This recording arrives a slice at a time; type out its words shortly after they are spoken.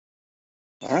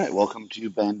All right, welcome to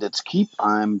Bandits Keep.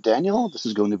 I'm Daniel. This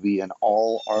is going to be an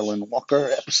all Arlen Walker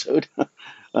episode.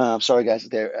 Sorry, guys.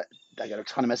 I got a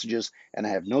ton of messages, and I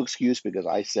have no excuse because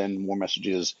I send more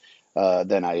messages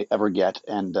than I ever get,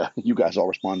 and you guys all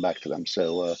respond back to them.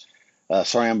 So,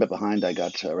 sorry I'm a bit behind. I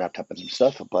got wrapped up in some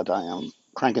stuff, but I am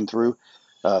cranking through.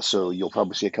 So you'll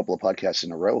probably see a couple of podcasts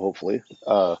in a row, hopefully.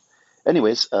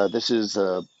 This is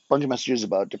a bunch of messages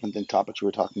about different topics we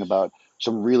were talking about.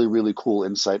 Some really, really cool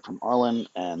insight from Arlen,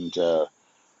 and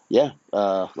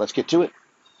let's get to it.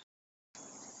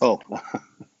 Oh,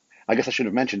 I guess I should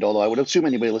have mentioned, although I would assume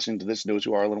anybody listening to this knows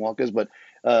who Arlen Walk is, but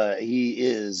he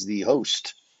is the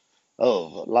host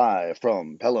of Live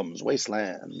from Pelham's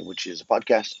Wasteland, which is a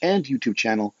podcast and YouTube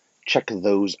channel. Check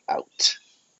those out.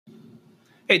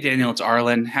 Hey, Daniel, it's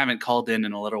Arlen. Haven't called in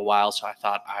a little while, so I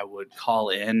thought I would call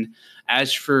in.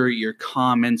 As for your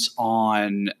comments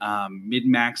on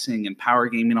min-maxing and power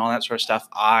gaming and all that sort of stuff,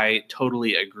 I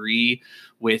totally agree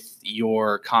with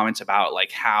your comments about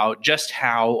like how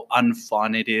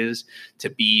unfun it is to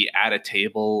be at a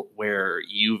table where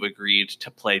you've agreed to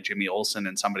play Jimmy Olsen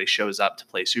and somebody shows up to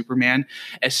play Superman,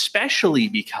 especially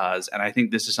because, and I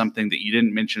think this is something that you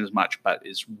didn't mention as much, but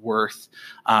is worth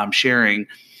sharing.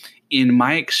 In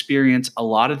my experience, a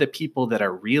lot of the people that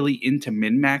are really into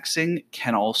min-maxing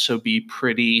can also be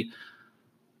pretty,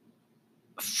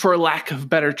 for lack of a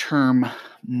better term,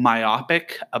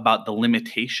 myopic about the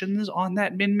limitations on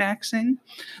that min-maxing.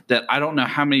 That I don't know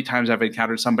how many times I've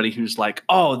encountered somebody who's like,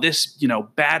 oh, this,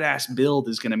 badass build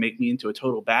is going to make me into a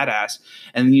total badass.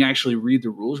 And then you actually read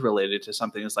the rules related to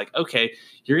something. It's like, okay,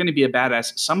 you're going to be a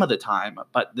badass some of the time,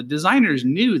 but the designers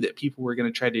knew that people were going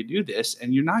to try to do this,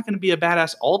 and you're not going to be a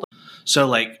badass all the time. So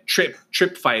like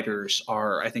trip fighters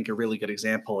are, I think, a really good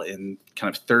example in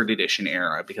kind of third edition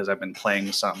era, because I've been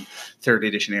playing some third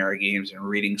edition era games and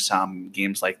reading some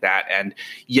games like that. And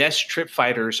yes, trip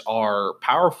fighters are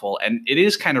powerful, and it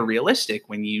is kind of realistic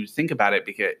when you think about it,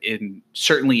 because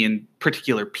certainly in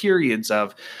particular periods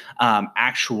of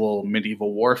actual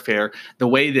medieval warfare, the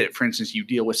way that, for instance, you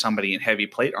deal with somebody in heavy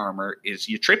plate armor is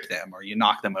you trip them or you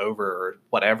knock them over or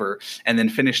whatever, and then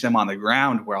finish them on the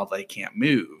ground where they can't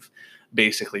move,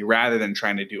 basically, rather than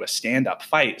trying to do a stand-up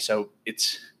fight. So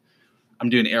I'm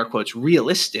doing air quotes,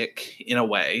 realistic in a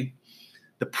way.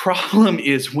 The problem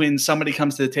is when somebody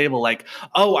comes to the table like,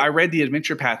 oh, I read the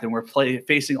adventure path and we're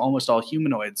facing almost all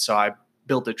humanoids, so I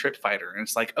built a trip fighter. And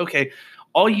it's like, okay,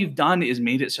 all you've done is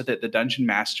made it so that the dungeon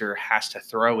master has to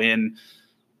throw in,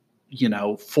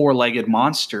 four-legged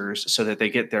monsters so that they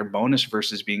get their bonus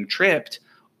versus being tripped,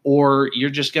 or you're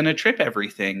just going to trip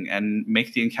everything and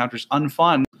make the encounters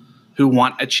unfun, who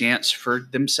want a chance for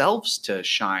themselves to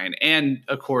shine. And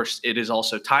of course, it is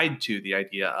also tied to the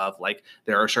idea of like,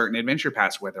 there are certain adventure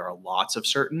paths where there are lots of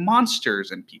certain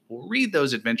monsters, and people read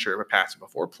those adventure paths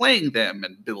before playing them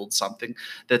and build something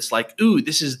that's like, ooh,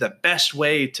 this is the best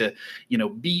way to,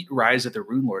 beat Rise of the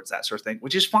Rune Lords, that sort of thing,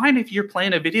 which is fine if you're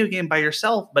playing a video game by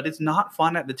yourself, but it's not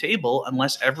fun at the table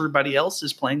unless everybody else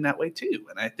is playing that way too.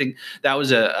 And I think that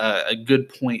was a good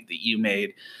point that you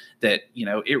made, that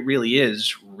it really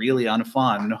is really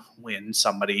unfun when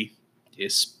somebody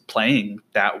is playing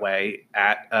that way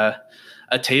at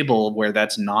a table where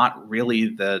that's not really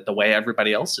the way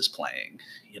everybody else is playing.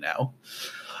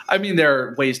 I mean, there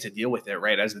are ways to deal with it,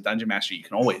 right? As the dungeon master, you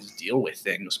can always deal with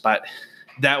things, but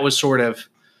that was sort of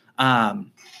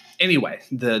anyway,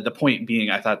 the point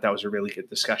being, I thought that was a really good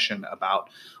discussion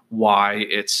about why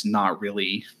it's not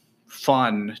really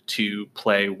fun to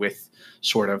play with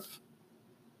sort of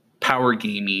power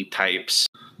gamey types,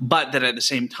 but that at the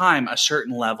same time, a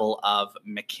certain level of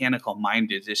mechanical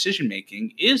minded decision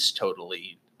making is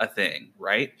totally a thing,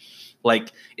 right?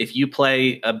 Like if you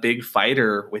play a big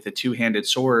fighter with a two-handed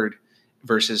sword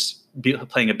versus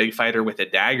playing a big fighter with a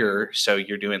dagger, so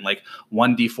you're doing like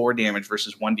 1d4 damage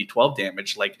versus 1d12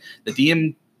 damage, like the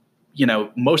DM,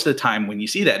 most of the time when you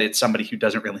see that, it's somebody who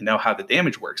doesn't really know how the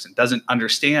damage works and doesn't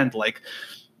understand like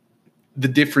the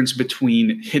difference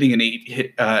between hitting an eight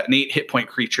hit point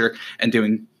creature and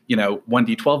doing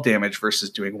 1d12 damage versus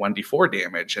doing 1d4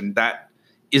 damage. And that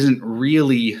isn't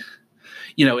really,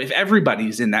 if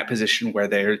everybody's in that position where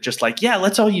they're just like, yeah,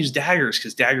 let's all use daggers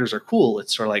because daggers are cool,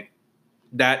 it's sort of like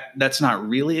that's not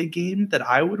really a game that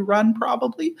I would run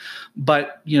probably.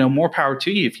 But more power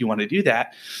to you if you want to do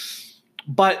that.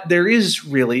 But there is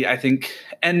really, I think,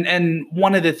 and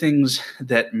one of the things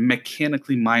that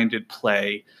mechanically minded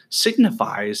play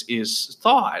signifies is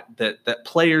thought, that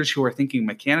players who are thinking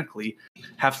mechanically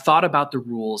have thought about the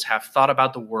rules, have thought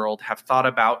about the world, have thought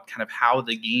about kind of how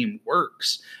the game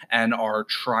works, and are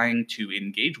trying to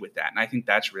engage with that. And I think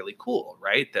that's really cool,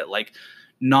 right? That like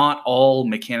not all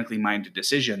mechanically minded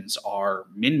decisions are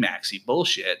min-maxy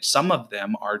bullshit. Some of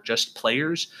them are just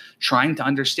players trying to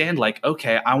understand, like,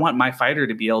 okay, I want my fighter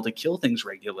to be able to kill things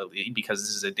regularly because this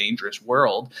is a dangerous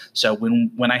world. So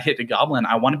when I hit a goblin,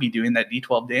 I want to be doing that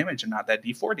D12 damage and not that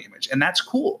D4 damage. And that's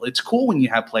cool. It's cool when you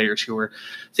have players who are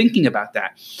thinking about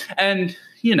that. And,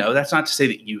 that's not to say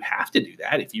that you have to do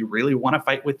that. If you really want to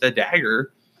fight with the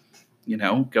dagger,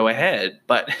 go ahead.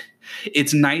 But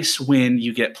it's nice when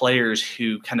you get players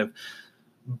who kind of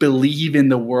believe in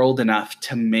the world enough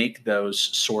to make those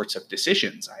sorts of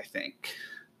decisions, I think.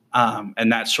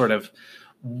 And that's sort of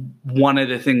one of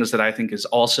the things that I think is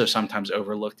also sometimes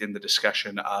overlooked in the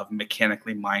discussion of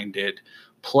mechanically minded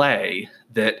play,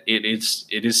 that it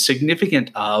is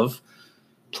significant of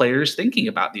players thinking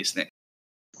about these things.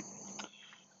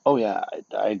 Oh yeah,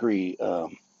 I agree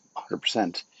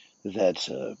 100%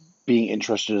 that being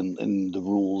interested in the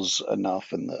rules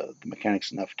enough and the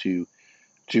mechanics enough to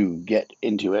get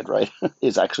into it, right,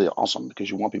 is actually awesome, because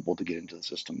you want people to get into the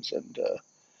systems.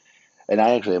 And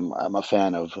I actually I'm a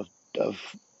fan of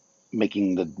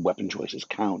making the weapon choices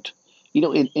count.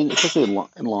 In especially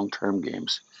in long-term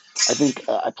games. I think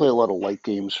I play a lot of light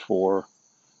games for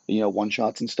one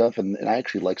shots and stuff, and I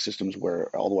actually like systems where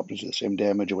all the weapons do the same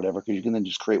damage or whatever, because you can then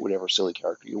just create whatever silly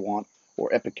character you want,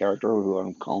 or epic character, or who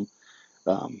I'm calling.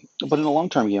 But in a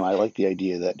long-term game, I like the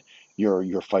idea that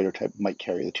your fighter type might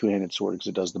carry the two-handed sword because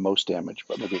it does the most damage,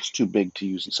 but maybe it's too big to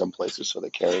use in some places, so they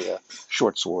carry a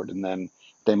short sword, and then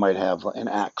they might have an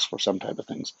axe for some type of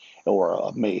things, or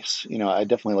a mace. I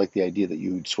definitely like the idea that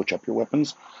you switch up your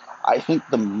weapons. I think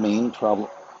the main problem,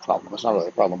 it's not really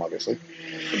a problem, obviously,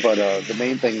 but the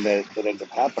main thing that ends up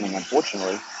happening,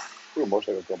 unfortunately,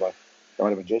 motorcycles go by. That might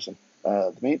have been Jason.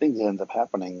 The main thing that ends up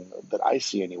happening, that I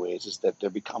see anyways, is that there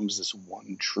becomes this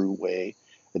one true way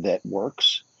that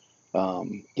works.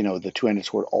 The two-handed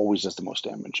sword always does the most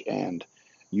damage, and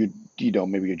maybe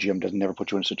your GM doesn't never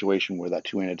put you in a situation where that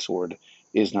two-handed sword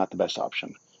is not the best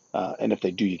option. And if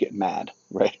they do, you get mad,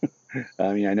 right?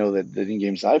 I mean, I know that the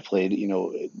games I've played,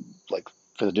 like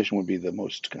fifth edition would be the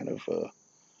most kind of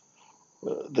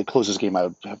the closest game I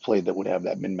would have played that would have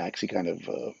that min-maxy kind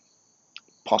of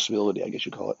possibility, I guess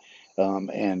you call it.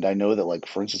 And I know that, like,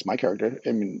 for instance, my character,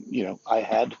 I mean, I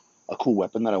had a cool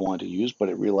weapon that I wanted to use, but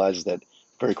it realized that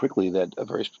very quickly that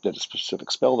a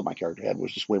specific spell that my character had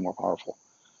was just way more powerful.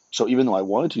 So even though I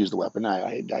wanted to use the weapon,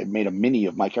 I made a mini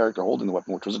of my character holding the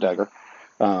weapon, which was a dagger.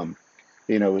 Um,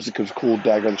 it was a cool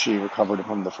dagger that she recovered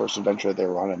from the first adventure that they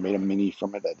were on. I made a mini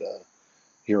from it at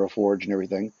Hero Forge and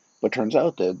everything. But turns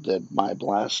out that my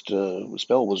blast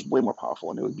spell was way more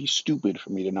powerful, and it would be stupid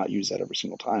for me to not use that every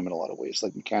single time in a lot of ways,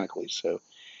 like mechanically. So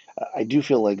I do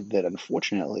feel like that,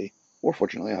 unfortunately, or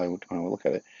fortunately, how I look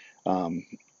at it, um,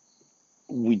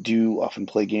 we do often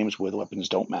play games where the weapons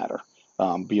don't matter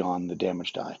beyond the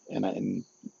damage die, and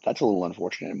that's a little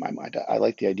unfortunate in my mind. I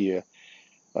like the idea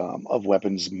of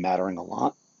weapons mattering a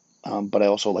lot. But I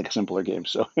also like simpler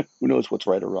games, so who knows what's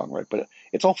right or wrong, right? But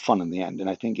it's all fun in the end, and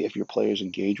I think if your players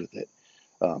engage with it,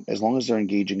 as long as they're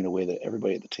engaging in a way that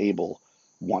everybody at the table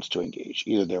wants to engage,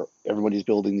 either everybody's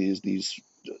building these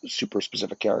super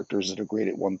specific characters that are great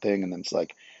at one thing, and then it's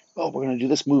like, oh, we're gonna do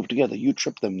this move together. You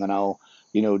trip them, then I'll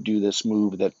do this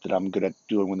move that I'm good at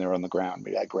doing when they're on the ground.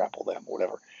 Maybe I grapple them or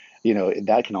whatever.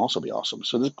 That can also be awesome.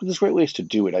 So there's great ways to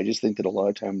do it. I just think that a lot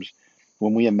of times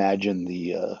when we imagine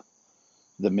the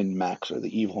min max or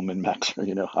the evil min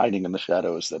maxer, hiding in the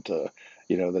shadows that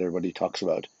everybody talks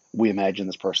about. We imagine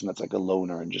this person that's like a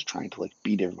loner and just trying to like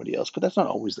beat everybody else, but that's not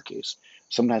always the case.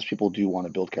 Sometimes people do want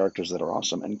to build characters that are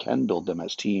awesome and can build them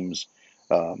as teams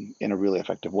in a really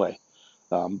effective way.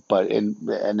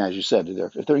 And as you said,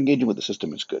 if they're engaging with the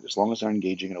system, it's good as long as they're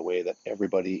engaging in a way that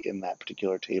everybody in that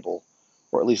particular table,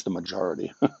 or at least the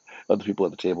majority of the people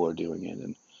at the table, are doing it.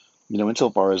 And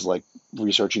insofar as like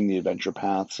researching the adventure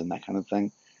paths and that kind of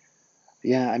thing,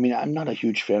 yeah, I mean, I'm not a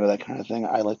huge fan of that kind of thing.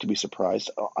 I like to be surprised.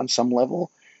 On some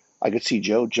level, I could see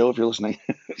Joe, if you're listening,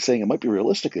 saying it might be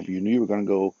realistic if you knew you were going to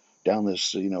go down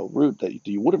this, route that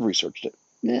you would have researched it.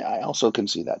 Yeah, I also can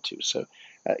see that too. So,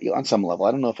 on some level,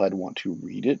 I don't know if I'd want to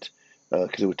read it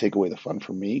because it would take away the fun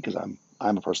from me, because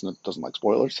I'm a person that doesn't like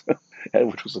spoilers,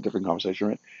 which was a different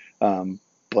conversation, right?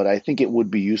 But I think it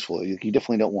would be useful. You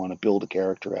definitely don't want to build a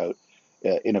character out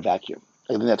in a vacuum.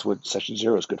 I think that's what Session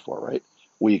Zero is good for, right?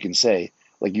 Where you can say,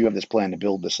 like, you have this plan to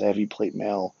build this heavy plate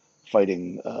mail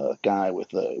fighting guy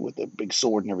with a big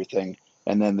sword and everything,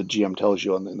 and then the GM tells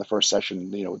you in the first session,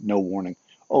 with no warning,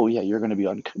 oh yeah, you're going to be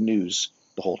on canoes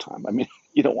the whole time. I mean,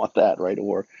 you don't want that, right?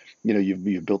 Or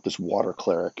you've built this water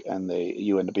cleric and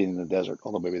you end up being in the desert,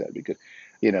 although maybe that'd be good.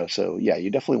 So yeah, you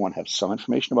definitely want to have some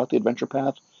information about the adventure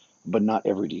path, but not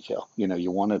every detail.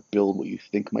 You want to build what you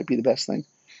think might be the best thing.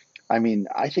 I mean,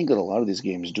 I think that a lot of these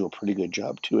games do a pretty good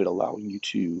job too at allowing you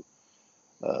to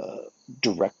uh,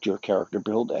 direct your character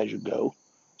build as you go.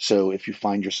 So if you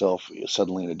find yourself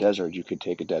suddenly in a desert, you could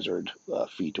take a desert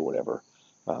feat or whatever.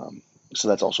 Um, so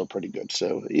that's also pretty good.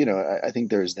 So I think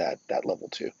there's that level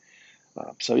too.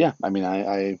 So yeah, I mean,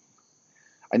 I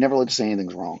never like to say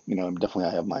anything's wrong. Definitely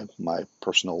I have my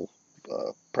personal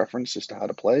preference as to how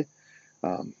to play.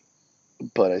 Um,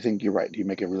 but I think you're right. You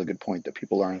make a really good point that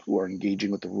people aren't who are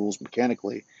engaging with the rules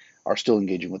mechanically are still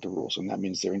engaging with the rules, and that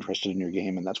means they're interested in your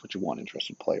game, and that's what you want,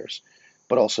 interested players.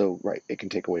 But also, right, it can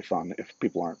take away fun if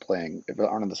people aren't playing, if they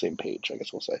aren't on the same page, I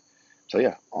guess we'll say. So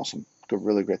yeah, awesome. Good,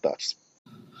 really great thoughts.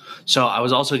 So I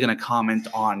was also going to comment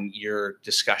on your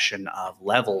discussion of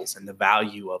levels and the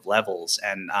value of levels.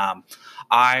 And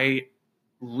I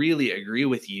really agree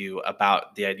with you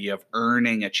about the idea of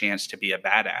earning a chance to be a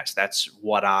badass. That's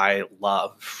what I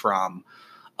love from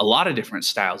a lot of different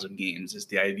styles of games, is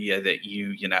the idea that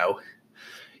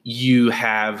you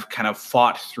have kind of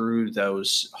fought through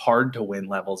those hard to win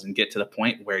levels and get to the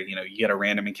point where you get a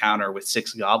random encounter with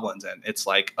 6 goblins, and it's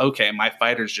like, okay, my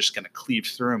fighter's just going to cleave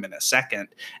through them in a second,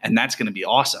 and that's going to be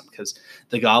awesome because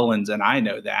the goblins and I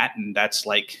know that, and that's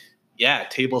like, yeah,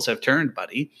 tables have turned,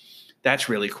 buddy. That's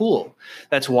really cool.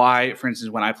 That's why, for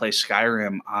instance, when I play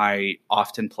Skyrim, I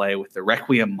often play with the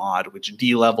Requiem mod, which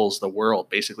de-levels the world.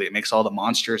 Basically, it makes all the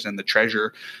monsters and the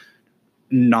treasure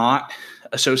not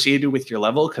associated with your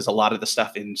level, because a lot of the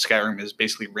stuff in Skyrim is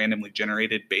basically randomly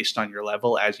generated based on your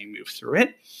level as you move through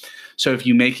it. So if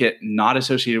you make it not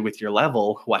associated with your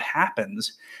level, what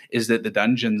happens is that the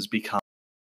dungeons become.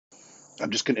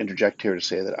 I'm just going to interject here to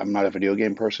say that I'm not a video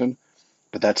game person,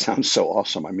 but that sounds so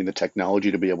awesome. I mean, the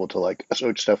technology to be able to like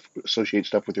associate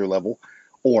stuff with your level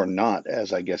or not,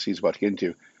 as I guess he's about to get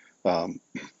into, um,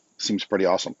 seems pretty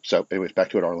awesome. So, anyways, back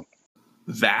to it, Arlen.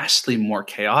 Vastly more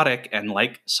chaotic, and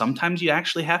like sometimes you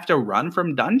actually have to run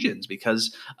from dungeons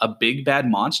because a big bad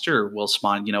monster will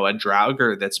spawn, a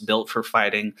Draugr that's built for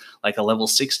fighting like a level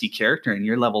 60 character, and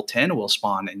your level 10 will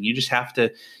spawn, and you just have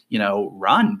to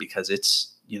run because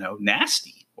it's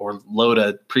nasty, or load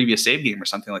a previous save game or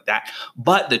something like that.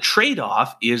 But the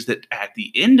trade-off is that at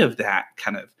the end of that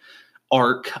kind of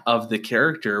arc of the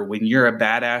character, when you're a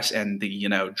badass and the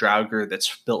Draugr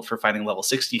that's built for fighting level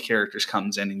 60 characters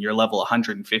comes in, and you're level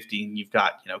 150 and you've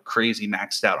got crazy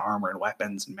maxed out armor and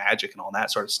weapons and magic and all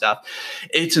that sort of stuff,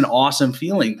 it's an awesome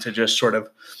feeling to just sort of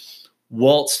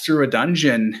waltz through a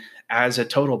dungeon as a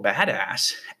total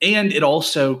badass. And it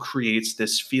also creates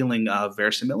this feeling of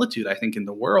verisimilitude, I think, in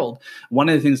the world. One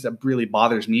of the things that really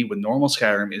bothers me with normal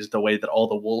Skyrim is the way that all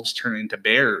the wolves turn into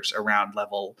bears around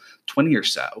level 20 or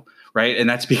so, right? And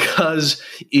that's because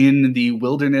in the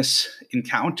wilderness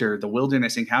encounter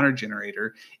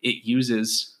generator, it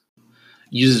uses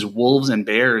wolves and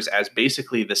bears as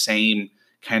basically the same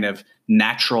kind of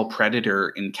natural predator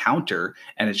encounter,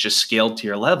 and it's just scaled to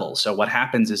your level. So what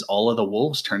happens is all of the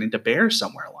wolves turn into bears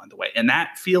somewhere along the way, and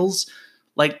that feels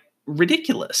like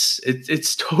ridiculous.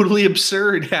 It's totally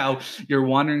absurd how you're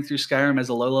wandering through Skyrim as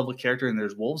a low level character and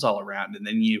there's wolves all around, and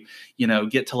then you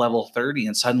get to level 30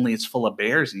 and suddenly it's full of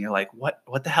bears, and you're like, what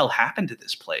the hell happened to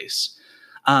this place?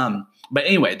 But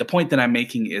anyway, the point that I'm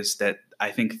making is that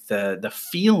I think the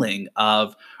feeling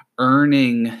of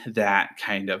earning that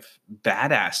kind of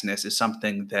badassness is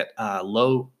something that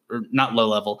not low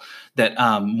level, that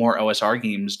more OSR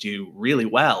games do really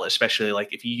well, especially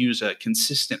like if you use a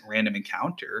consistent random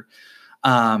encounter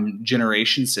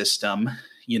generation system.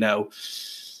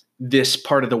 This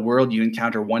part of the world, you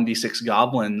encounter 1d6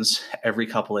 goblins every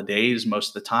couple of days most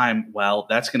of the time. Well,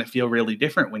 that's going to feel really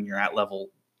different when you're at level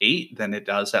 8 than it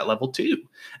does at level 2.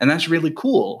 And that's really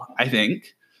cool, I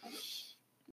think.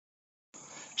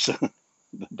 So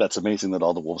that's amazing that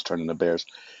all the wolves turn into bears.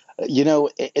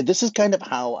 This is kind of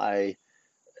how I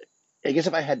guess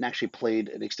if I hadn't actually played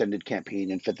an extended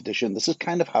campaign in fifth edition, this is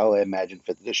kind of how I imagine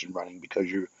fifth edition running, because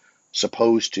you're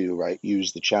supposed to, right,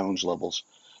 use the challenge levels.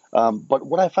 But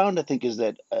what I found, I think, is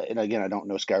that, and again, I don't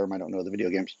know Skyrim, I don't know the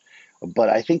video games, but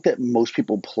I think that most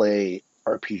people play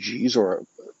RPGs, or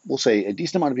we'll say a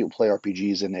decent amount of people play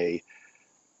RPGs in a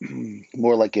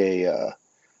more like a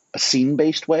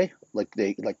scene-based way, like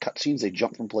cutscenes. They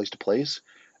jump from place to place.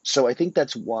 So I think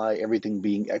that's why everything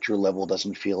being at your level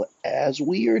doesn't feel as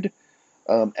weird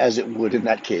as it would in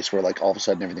that case, where like all of a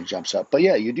sudden everything jumps up. But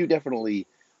yeah, you do definitely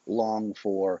long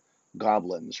for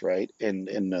goblins, right? In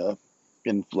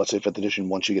let's say fifth edition,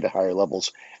 once you get to higher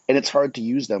levels, and it's hard to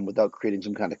use them without creating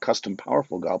some kind of custom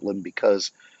powerful goblin,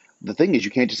 because the thing is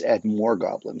you can't just add more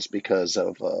goblins because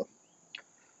of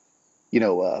you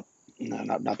know, uh, no,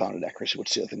 not bounded accuracy.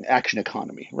 What's the other thing? Action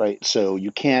economy, right? So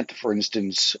you can't, for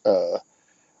instance,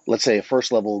 let's say a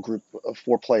first level group of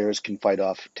 4 players can fight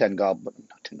off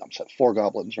 4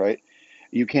 goblins, right?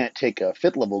 You can't take a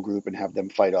fifth level group and have them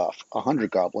fight off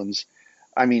 100 goblins.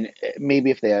 I mean, maybe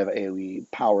if they have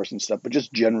AoE powers and stuff, but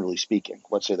just generally speaking,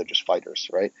 let's say they're just fighters,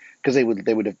 right? Because they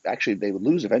would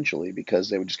lose eventually because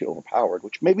they would just get overpowered,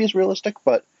 which maybe is realistic,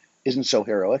 but isn't so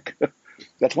heroic.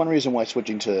 That's one reason why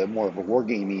switching to more of a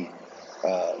wargamey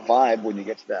vibe when you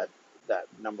get to that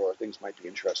number of things might be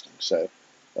interesting. So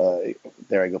uh,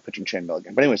 there I go pitching chainmail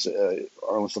again. But anyways,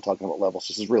 Arlen's still talking about levels.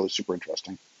 This is really super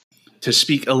interesting. To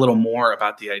speak a little more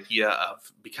about the idea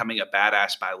of becoming a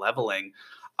badass by leveling,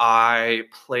 I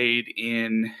played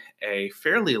in a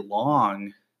fairly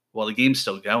long, well, the game's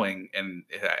still going and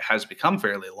it has become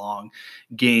fairly long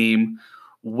game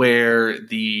where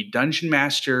the dungeon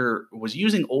master was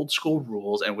using old school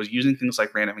rules and was using things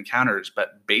like random encounters,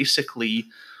 but basically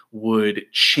would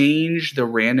change the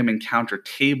random encounter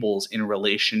tables in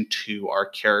relation to our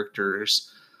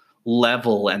characters'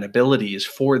 level and abilities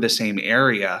for the same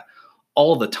area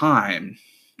all the time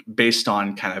based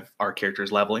on kind of our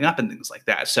characters leveling up and things like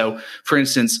that. So, for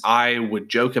instance, I would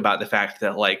joke about the fact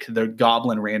that like the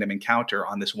goblin random encounter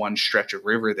on this one stretch of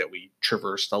river that we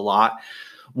traversed a lot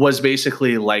was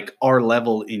basically like our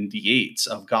level in D8s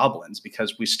of goblins,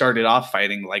 because we started off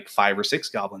fighting like 5 or 6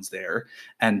 goblins there.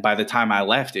 And by the time I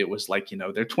left, it was like, there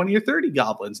are 20 or 30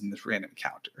 goblins in this random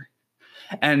encounter.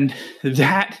 And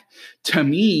that to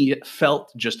me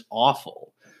felt just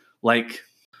awful. Like,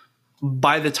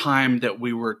 by the time that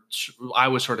I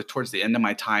was sort of towards the end of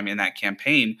my time in that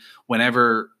campaign,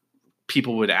 whenever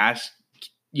people would ask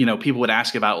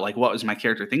about like, what was my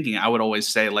character thinking? I would always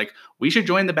say like, we should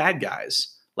join the bad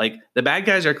guys. Like the bad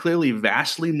guys are clearly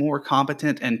vastly more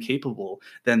competent and capable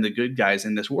than the good guys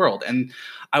in this world. And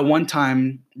one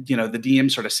time, the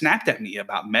DM sort of snapped at me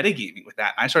about metagaming with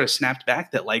that. I sort of snapped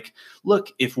back that like,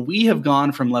 look, if we have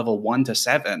gone from level 1 to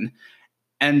 7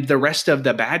 and the rest of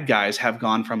the bad guys have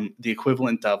gone from the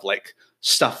equivalent of like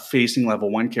stuff facing level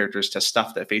 1 characters to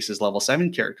stuff that faces level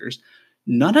 7 characters,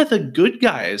 none of the good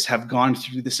guys have gone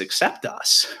through this except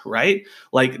us, right?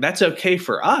 Like that's okay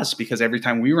for us because every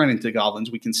time we run into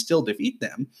goblins, we can still defeat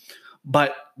them.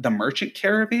 But the merchant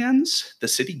caravans, the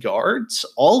city guards,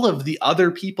 all of the other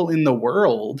people in the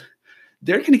world,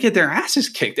 they're going to get their asses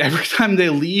kicked every time they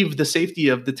leave the safety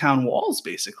of the town walls,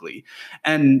 basically.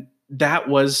 And that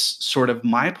was sort of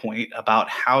my point about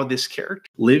how this character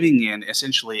living in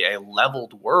essentially a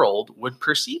leveled world would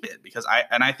perceive it. Because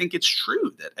I think it's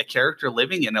true that a character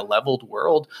living in a leveled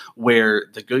world where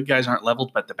the good guys aren't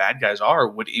leveled, but the bad guys are,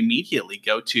 would immediately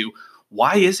go to,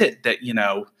 why is it that,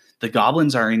 the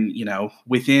goblins are in,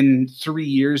 within 3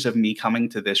 years of me coming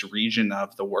to this region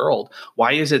of the world,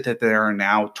 why is it that there are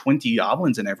now 20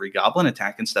 goblins in every goblin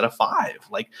attack instead of 5?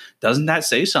 Like, doesn't that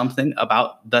say something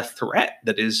about the threat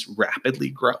that is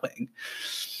rapidly growing?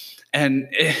 And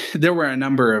there were a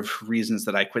number of reasons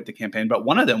that I quit the campaign, but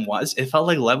one of them was it felt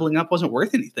like leveling up wasn't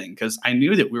worth anything because I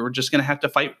knew that we were just going to have to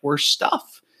fight worse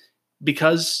stuff.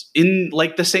 Because in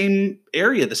like the same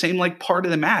area, the same like part of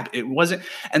the map, it wasn't.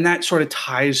 And that sort of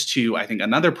ties to, I think,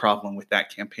 another problem with that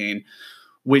campaign,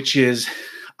 which is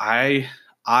I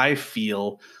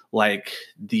feel like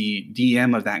the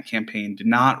DM of that campaign did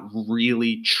not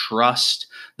really trust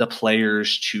the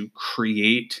players to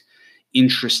create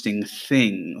interesting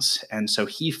things. And so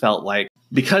he felt like,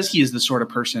 because he is the sort of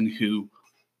person who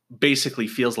basically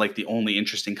feels like the only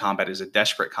interesting combat is a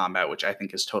desperate combat, which I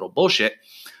think is total bullshit.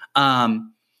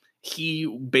 He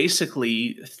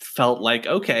basically felt like,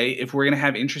 okay, if we're going to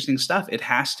have interesting stuff, it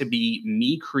has to be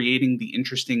me creating the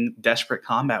interesting, desperate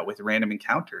combat with random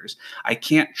encounters. I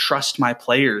can't trust my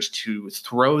players to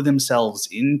throw themselves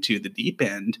into the deep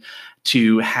end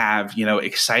to have,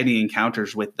 exciting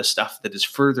encounters with the stuff that is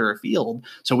further afield.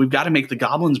 So we've got to make the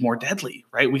goblins more deadly,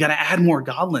 right? We got to add more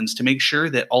goblins to make sure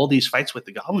that all these fights with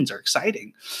the goblins are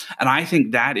exciting. And I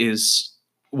think that is,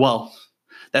 well,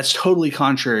 that's totally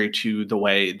contrary to the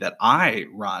way that I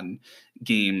run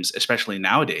games, especially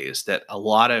nowadays, that a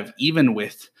lot of, even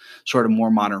with sort of more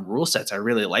modern rule sets, I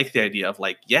really like the idea of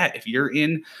like, yeah, if you're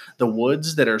in the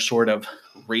woods that are sort of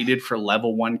rated for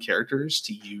level 1 characters,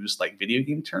 to use like video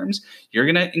game terms, you're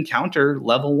going to encounter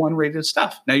level 1 rated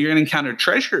stuff. Now you're going to encounter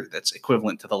treasure that's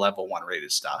equivalent to the level 1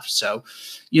 rated stuff. So,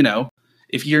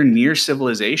 if you're near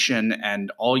civilization and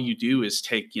all you do is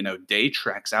take, day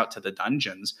treks out to the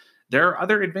dungeons, there are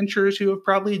other adventurers who have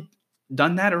probably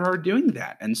done that or are doing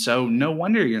that. And so no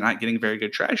wonder you're not getting very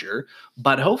good treasure.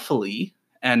 But hopefully,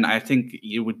 And I think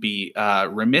you would be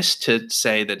remiss to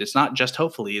say that it's not just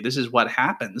hopefully. This is what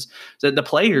happens. That the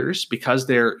players, because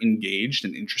they're engaged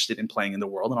and interested in playing in the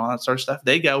world and all that sort of stuff,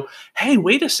 they go, hey,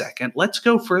 wait a second, let's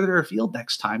go further afield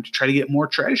next time to try to get more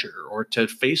treasure or to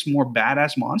face more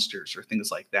badass monsters or things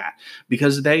like that,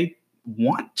 because they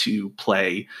want to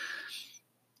play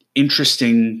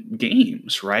interesting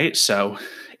games, right? So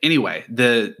anyway,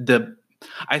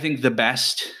 I think the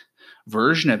best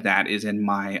version of that is in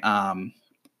my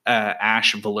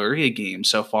Ash Valyria game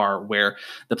so far, where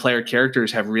the player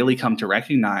characters have really come to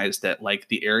recognize that like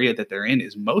the area that they're in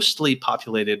is mostly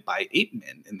populated by ape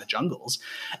men in the jungles.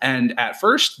 And at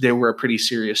first they were a pretty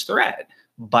serious threat,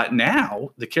 but now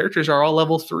the characters are all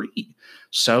level 3.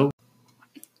 So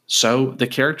the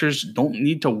characters don't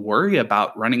need to worry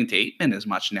about running into ape men as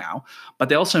much now, but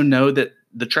they also know that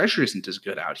the treasure isn't as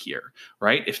good out here,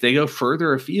 right? If they go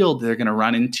further afield, they're going to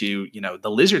run into, the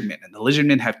lizardmen, and the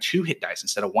lizardmen have 2 hit dice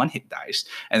instead of 1 hit dice,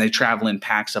 and they travel in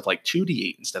packs of like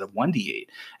 2d8 instead of 1d8.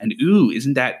 And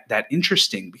isn't that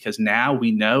interesting? Because now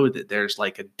we know that there's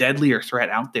like a deadlier threat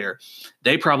out there.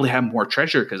 They probably have more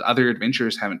treasure because other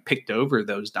adventurers haven't picked over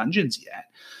those dungeons yet.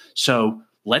 So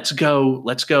let's go,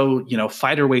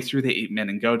 fight our way through the ape men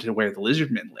and go to where the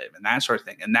lizardmen live and that sort of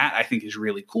thing. And that I think is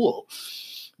really cool.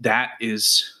 That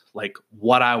is like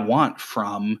what I want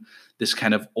from this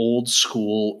kind of old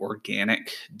school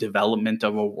organic development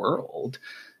of a world.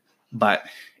 But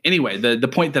anyway, the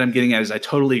point that I'm getting at is I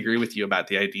totally agree with you about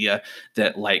the idea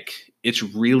that like it's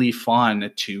really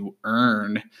fun to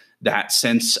earn that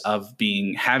sense of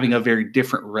having a very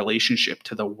different relationship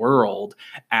to the world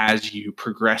as you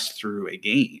progress through a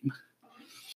game.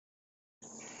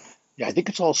 Yeah, I think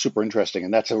it's all super interesting,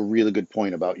 and that's a really good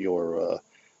point about your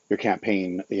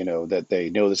campaign. That they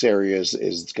know this area is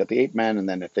it's got the ape men, and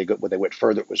then if they went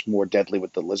further, it was more deadly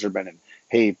with the lizardmen. And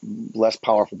hey, less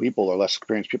powerful people or less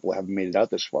experienced people haven't made it out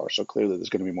this far, so clearly there's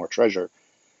going to be more treasure.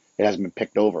 It hasn't been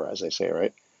picked over, as they say,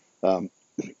 right?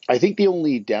 I think the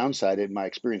only downside in my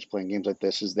experience playing games like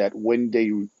this is that when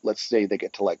let's say they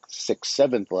get to like 6th,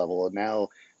 7th level, and now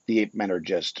the ape men are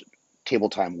just table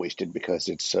time wasted because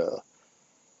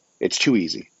it's too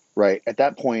easy, right? At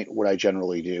that point, what I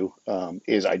generally do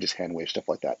is I just hand wave stuff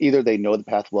like that. Either they know the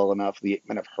path well enough, the ape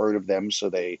men have heard of them, so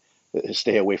they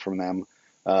stay away from them,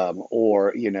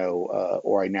 or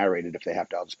I narrate it if they have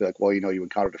to. I'll just be like, well, you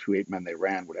encountered a few ape men, they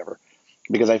ran, whatever.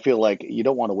 Because I feel like you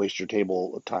don't want to waste your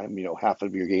table time, half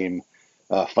of your game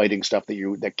fighting stuff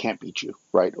that can't beat you,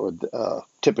 right? Or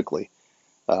typically,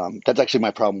 that's actually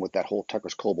my problem with that whole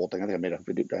Tucker's Cobalt thing. I think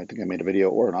I made a video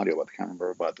or an audio, I can't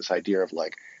remember, about this idea of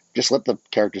like just let the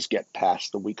characters get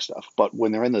past the weak stuff. But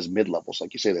when they're in those mid levels,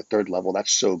 like you say, the 3rd level,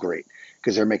 that's so great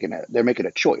because they're making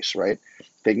a choice, right?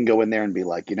 They can go in there and be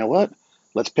like, you know what?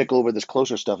 Let's pick over this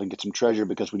closer stuff and get some treasure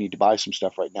because we need to buy some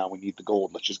stuff right now. We need the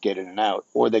gold. Let's just get in and out.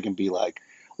 Or they can be like,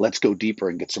 let's go deeper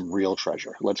and get some real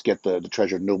treasure. Let's get the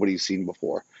treasure nobody's seen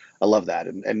before. I love that.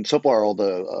 And so far, all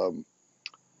the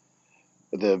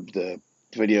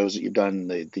videos that you've done,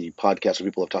 the podcasts where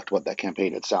people have talked about that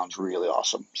campaign, it sounds really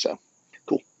awesome. So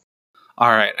cool.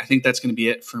 All right. I think that's going to be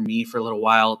it for me for a little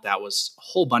while. That was a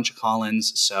whole bunch of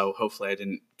call-ins, so hopefully I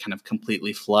didn't kind of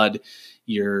completely flood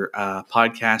your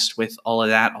podcast with all of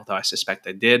that, although I suspect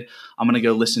I did. I'm going to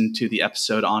go listen to the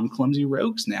episode on Clumsy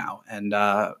Rogues now and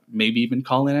maybe even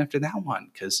call in after that one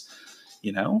because,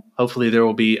 hopefully there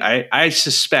will be, I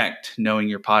suspect, knowing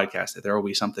your podcast, that there will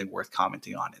be something worth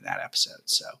commenting on in that episode.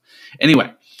 So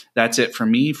anyway, that's it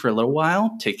from me for a little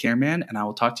while. Take care, man, and I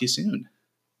will talk to you soon.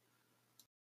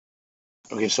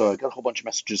 Okay, so I got a whole bunch of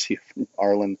messages here from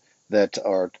Arlen that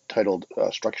are titled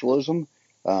Structuralism,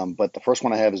 but the first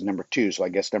one I have is number 2, so I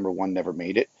guess number 1 never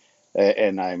made it,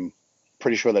 and I'm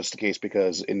pretty sure that's the case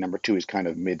because in number 2 he's kind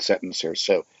of mid-sentence here,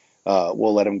 so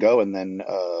we'll let him go, and then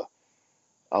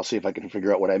I'll see if I can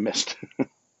figure out what I missed.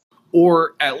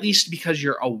 Or at least because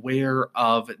you're aware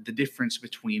of the difference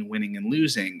between winning and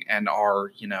losing and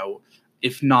are,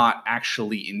 if not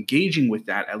actually engaging with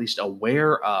that, at least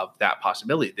aware of that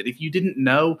possibility. That if you didn't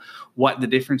know what the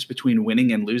difference between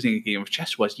winning and losing a game of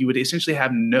chess was, you would essentially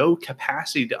have no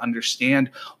capacity to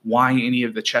understand why any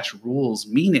of the chess rules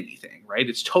mean anything, right?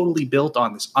 It's totally built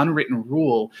on this unwritten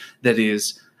rule that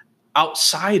is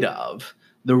outside of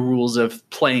the rules of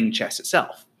playing chess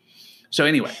itself. So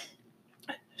anyway,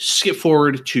 skip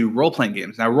forward to role-playing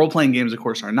games. Now, role-playing games, of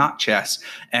course, are not chess.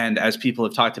 And as people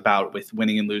have talked about with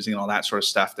winning and losing and all that sort of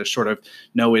stuff, there's sort of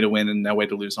no way to win and no way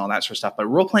to lose and all that sort of stuff. But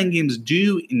role-playing games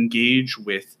do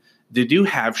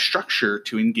have structure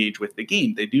to engage with the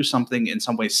game. They do something in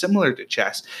some way similar to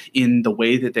chess in the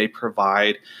way that they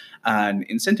provide an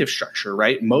incentive structure,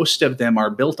 right? Most of them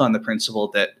are built on the principle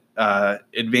that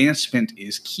advancement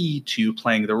is key to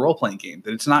playing the role-playing game.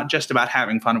 That it's not just about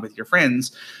having fun with your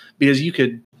friends, because you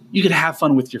could have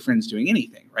fun with your friends doing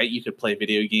anything, right? You could play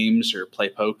video games or play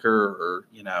poker or,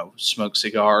 smoke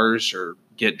cigars or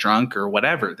get drunk or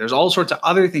whatever. There's all sorts of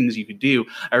other things you could do.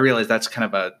 I realize that's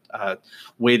kind of a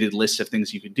weighted list of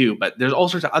things you could do, but there's all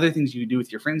sorts of other things you could do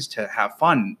with your friends to have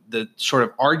fun. The sort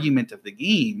of argument of the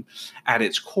game at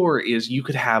its core is you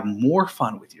could have more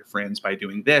fun with your friends by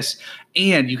doing this,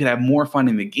 and you could have more fun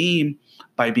in the game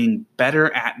by being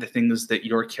better at the things that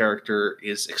your character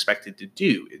is expected to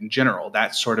do in general.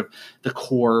 That's sort of the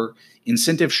core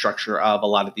incentive structure of a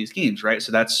lot of these games, right?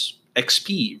 So that's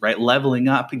XP, right? Leveling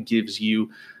up gives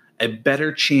you a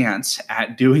better chance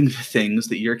at doing the things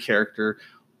that your character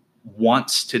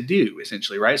wants to do,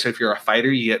 essentially, right? So if you're a fighter,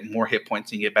 you get more hit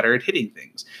points and you get better at hitting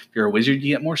things. If you're a wizard,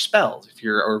 you get more spells. If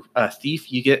you're a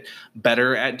thief, you get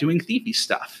better at doing thiefy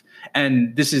stuff.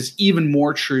 And this is even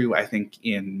more true, I think,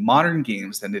 in modern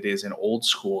games than it is in old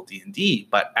school D&D.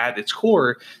 But at its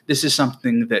core, this is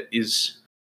something that is...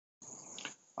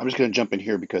 I'm just going to jump in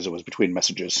here because it was between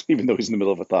messages, even though he's in the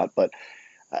middle of a thought. But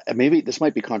maybe this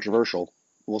might be controversial.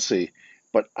 We'll see.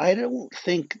 But I don't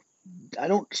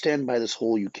stand by this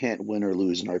whole you can't win or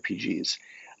lose in RPGs.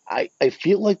 I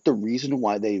feel like the reason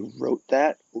why they wrote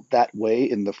that way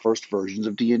in the first versions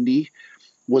of D&D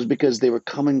was because they were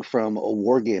coming from a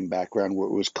war game background where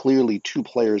it was clearly two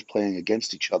players playing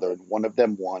against each other, and one of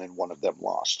them won and one of them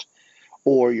lost.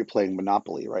 Or you're playing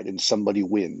Monopoly, right, and somebody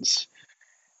wins.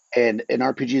 And an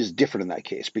RPG is different in that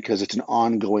case because it's an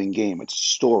ongoing game. It's a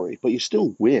story, but you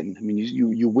still win. I mean,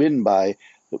 you win by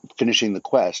finishing the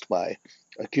quest, by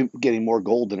getting more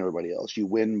gold than everybody else. You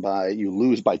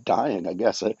lose by dying, I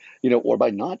guess, or by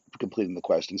not completing the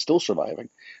quest and still surviving.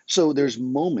 So there's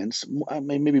moments,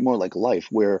 maybe more like life,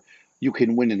 where you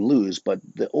can win and lose, but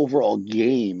the overall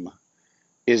game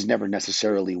is never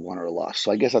necessarily won or lost.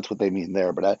 So I guess that's what they mean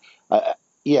there. But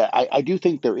I do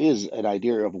think there is an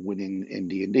idea of winning in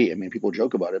D&D. I mean, people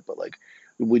joke about it, but like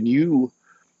when you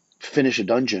finish a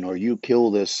dungeon or you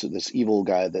kill this evil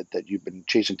guy that you've been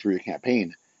chasing through your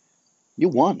campaign, you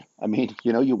won. I mean,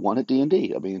 you won at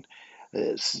D&D. I mean,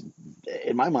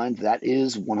 in my mind, that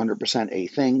is 100% a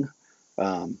thing.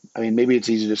 I mean, maybe it's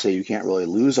easy to say you can't really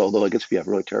lose, although I guess if you have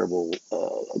a really terrible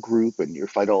group and you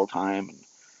fight all the time and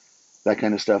that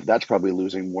kind of stuff, that's probably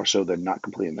losing more so than not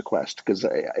completing the quest. Because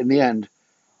in the end,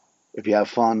 if you have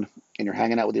fun and you're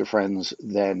hanging out with your friends,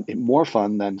 then more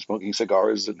fun than smoking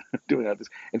cigars and doing that.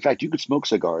 In fact, you could smoke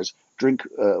cigars, drink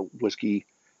whiskey,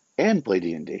 and play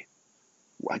D&D.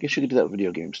 I guess you could do that with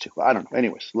video games too. I don't know.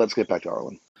 Anyways, let's get back to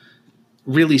Arlen.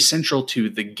 Really central to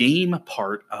the game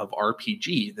part of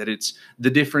RPG, that it's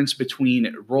the difference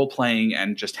between role-playing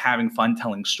and just having fun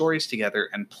telling stories together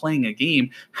and playing a game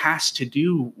has to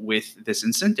do with this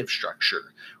incentive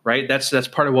structure, right? That's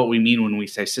part of what we mean when we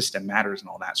say system matters and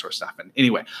all that sort of stuff. And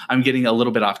anyway, I'm getting a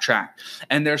little bit off track.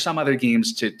 And there are some other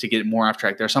games to get more off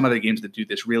track. There are some other games that do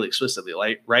this really explicitly,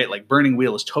 right? Like Burning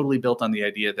Wheel is totally built on the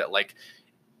idea that like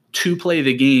to play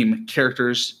the game,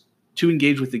 to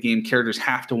engage with the game, characters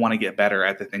have to want to get better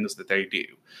at the things that they do,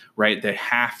 right? They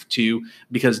have to,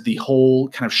 because the whole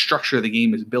kind of structure of the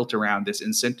game is built around this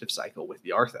incentive cycle with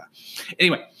the Artha.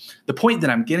 Anyway, the point that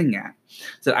I'm getting at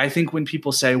is that I think when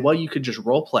people say, well, you could just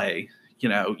role play,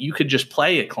 you could just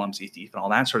play a clumsy thief and all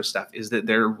that sort of stuff, is that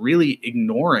they're really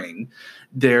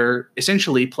they're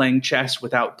essentially playing chess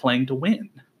without playing to win,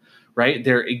 right?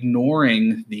 They're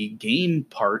ignoring the game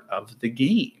part of the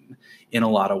game in a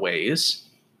lot of ways.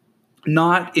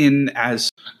 Not in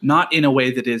a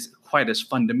way that is quite as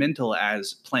fundamental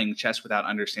as playing chess without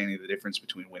understanding the difference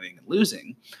between winning and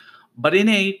losing, but in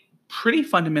a pretty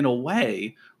fundamental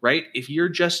way, right? If you're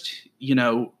just,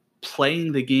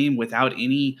 playing the game without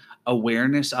any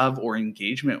awareness of or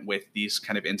engagement with these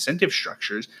kind of incentive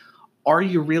structures, are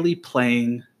you really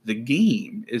playing the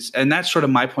game? And that's sort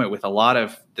of my point with a lot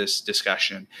of this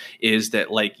discussion, is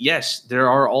that like, yes, there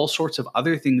are all sorts of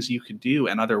other things you could do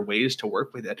and other ways to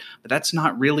work with it, but that's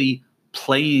not really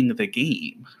playing the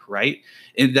game, right?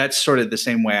 And that's sort of the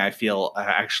same way I feel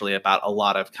actually about a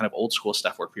lot of kind of old school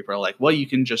stuff where people are like, well, you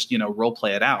can just, role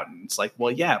play it out. And it's like,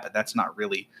 well, yeah, but that's not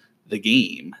really the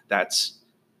game. That's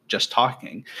just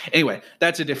talking. Anyway,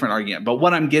 that's a different argument. But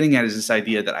what I'm getting at is this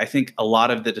idea that I think a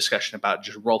lot of the discussion about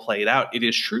just role play it out, it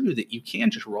is true that you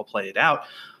can just role play it out,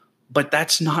 but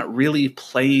that's not really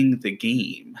playing the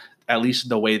game, at least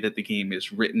the way that the game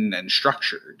is written and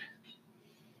structured.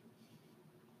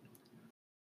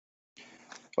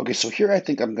 Okay, so here I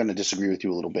think I'm going to disagree with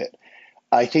you a little bit.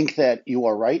 I think that you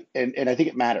are right, and I think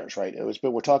it matters, right?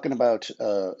 But we're talking about,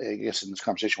 I guess in this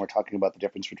conversation, we're talking about the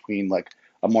difference between like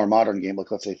a more modern game,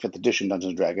 like let's say fifth edition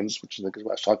Dungeons and Dragons, which is like what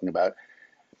I was talking about.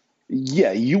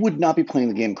 Yeah, you would not be playing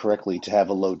the game correctly to have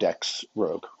a low dex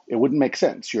rogue. It wouldn't make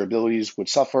sense. Your abilities would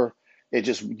suffer. It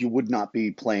just you would not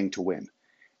be playing to win.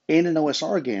 In an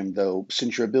OSR game, though,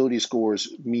 since your ability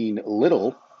scores mean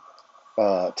little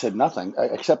to nothing,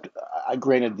 except I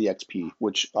granted the XP,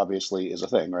 which obviously is a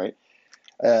thing, right?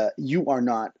 You are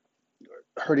not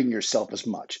hurting yourself as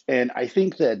much. And I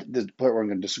think that the part where I'm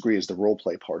going to disagree is the role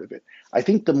play part of it. I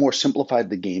think the more simplified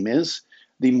the game is,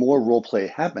 the more role play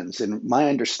happens. And my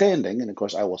understanding, and of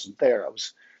course I wasn't there. I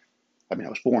was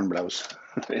born, but I was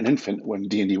an infant when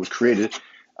D&D was created.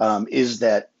 Is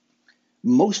that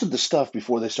most of the stuff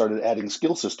before they started adding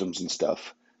skill systems and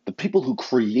stuff, the people who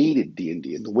created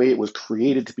D&D and the way it was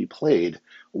created to be played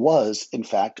was, in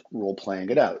fact, role playing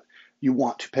it out. You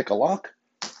want to pick a lock?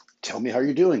 Tell me how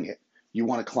you're doing it. You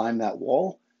want to climb that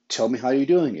wall? Tell me how you're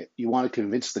doing it. You want to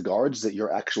convince the guards that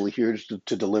you're actually here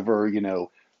to deliver,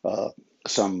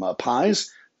 some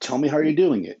pies? Tell me how you're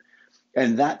doing it.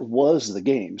 And that was the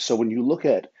game. So when you look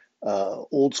at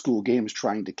old school games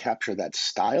trying to capture that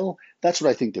style, that's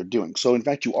what I think they're doing. So in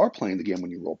fact, you are playing the game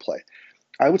when you role play.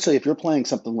 I would say if you're playing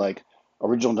something like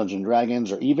original Dungeons and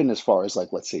Dragons, or even as far as like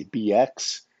let's say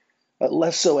BX,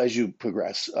 less so as you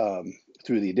progress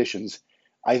through the editions.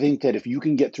 I think that if you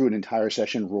can get through an entire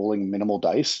session rolling minimal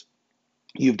dice,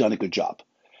 you've done a good job.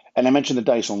 And I mention the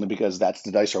dice only because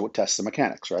the dice are what tests the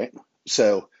mechanics, right?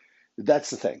 So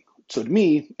that's the thing. So to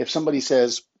me, if somebody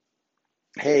says,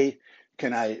 hey,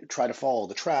 can I try to follow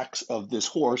the tracks of this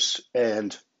horse?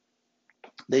 And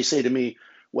they say to me,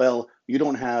 well, you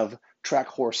don't have track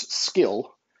horse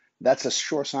skill. That's a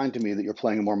sure sign to me that you're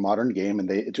playing a more modern game.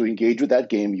 And to engage with that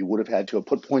game, you would have had to have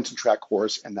put points in track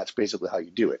horse, and that's basically how you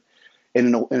do it.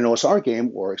 In an OSR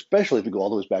game, or especially if you go all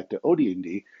the way back to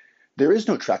OD&D, there is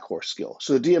no track horse skill.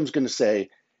 So the DM's going to say,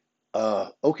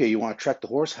 okay, you want to track the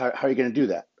horse? How are you going to do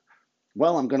that?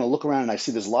 Well, I'm going to look around and I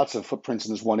see there's lots of footprints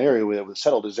in this one area where it was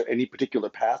settled. Is there any particular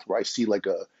path where I see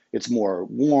it's more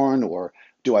worn, or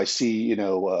do I see,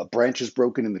 branches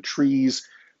broken in the trees?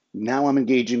 Now I'm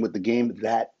engaging with the game.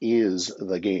 That is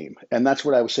the game. And that's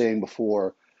what I was saying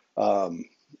before. Um,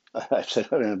 I said,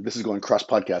 this is going cross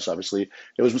podcast, obviously.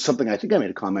 It was something I think I made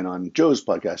a comment on Joe's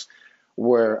podcast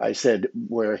where he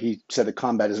said that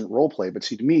combat isn't role play, but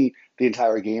see, to me, the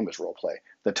entire game is role play.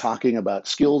 The talking about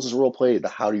skills is role play. The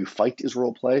how do you fight is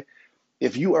role play.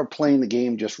 If you are playing the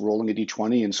game just rolling a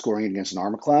d20 and scoring against an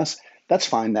armor class, that's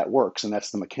fine. That works, and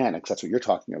that's the mechanics. That's what you're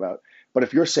talking about. But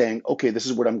if you're saying, okay, this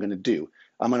is what I'm going to do.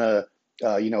 I'm going to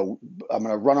I'm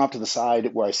going to run off to the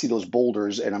side where I see those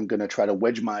boulders, and I'm going to try to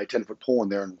wedge my 10-foot pole in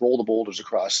there and roll the boulders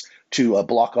across to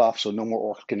block off so no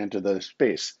more orcs can enter the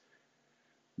space.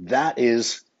 That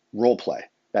is role play.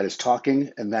 That is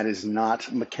talking, and that is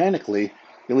not mechanically,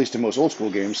 at least in most old school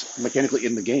games, mechanically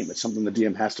in the game. It's something the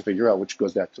DM has to figure out, which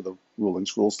goes back to the ruling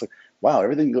schools. Wow,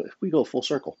 we go full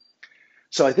circle.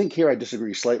 So I think here I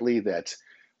disagree slightly that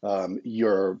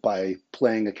you're by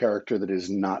playing a character that is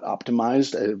not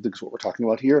optimized. I think that's what we're talking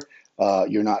about here.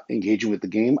 You're not engaging with the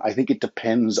game. I think it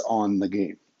depends on the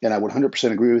game. And I would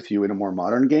 100% agree with you in a more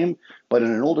modern game, but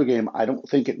in an older game, I don't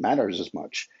think it matters as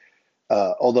much.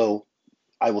 Although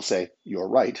I will say you're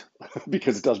right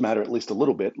because it does matter at least a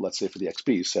little bit, let's say for the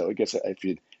XP. So I guess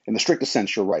in the strictest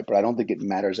sense, you're right, but I don't think it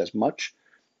matters as much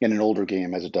in an older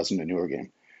game as it does in a newer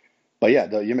game. But yeah,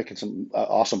 you're making some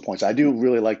awesome points. I do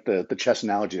really like the chess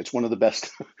analogy. It's one of the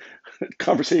best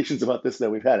conversations about this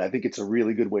that we've had. I think it's a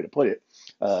really good way to put it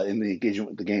in the engagement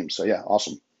with the game. So yeah,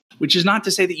 awesome. Which is not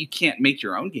to say that you can't make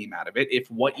your own game out of it. If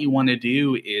what you want to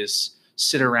do is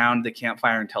sit around the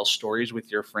campfire and tell stories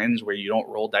with your friends where you don't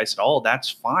roll dice at all, that's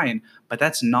fine. But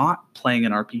that's not playing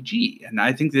an RPG. And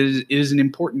I think that it is an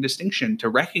important distinction to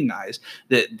recognize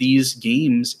that these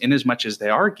games, in as much as they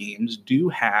are games, do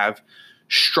have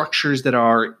structures that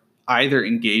are either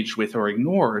engaged with or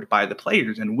ignored by the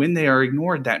players. And when they are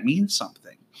ignored, that means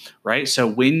something, right? So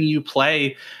when you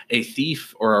play a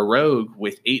thief or a rogue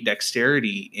with 8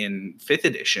 dexterity in 5th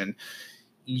edition,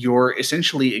 you're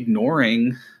essentially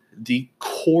ignoring the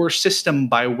core system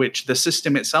by which the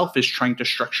system itself is trying to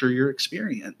structure your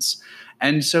experience.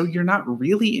 And so you're not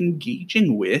really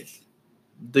engaging with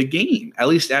the game, at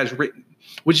least as written.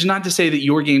 Which is not to say that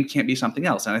your game can't be something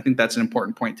else. And I think that's an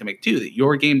important point to make too, that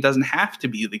your game doesn't have to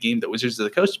be the game that Wizards of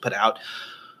the Coast put out.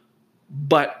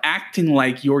 But acting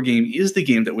like your game is the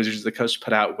game that Wizards of the Coast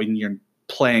put out when you're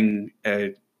playing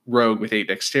a rogue with 8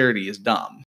 dexterity is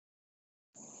dumb.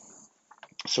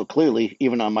 So clearly,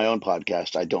 even on my own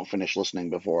podcast, I don't finish listening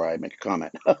before I make a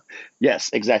comment. Yes,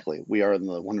 exactly. We are on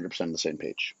the 100% on the same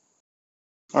page.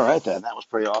 All right, then. That was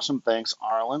pretty awesome. Thanks,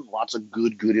 Arlen. Lots of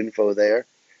good info there.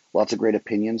 Lots of great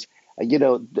opinions.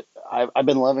 I've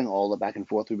been loving all the back and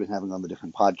forth we've been having on the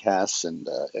different podcasts and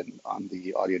on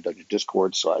the Audio Dungeon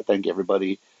Discord. So I thank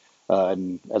everybody.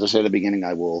 And as I said at the beginning,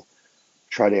 I will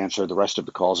try to answer the rest of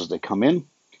the calls as they come in.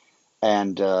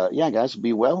 And yeah, guys,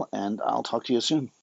 be well, and I'll talk to you soon.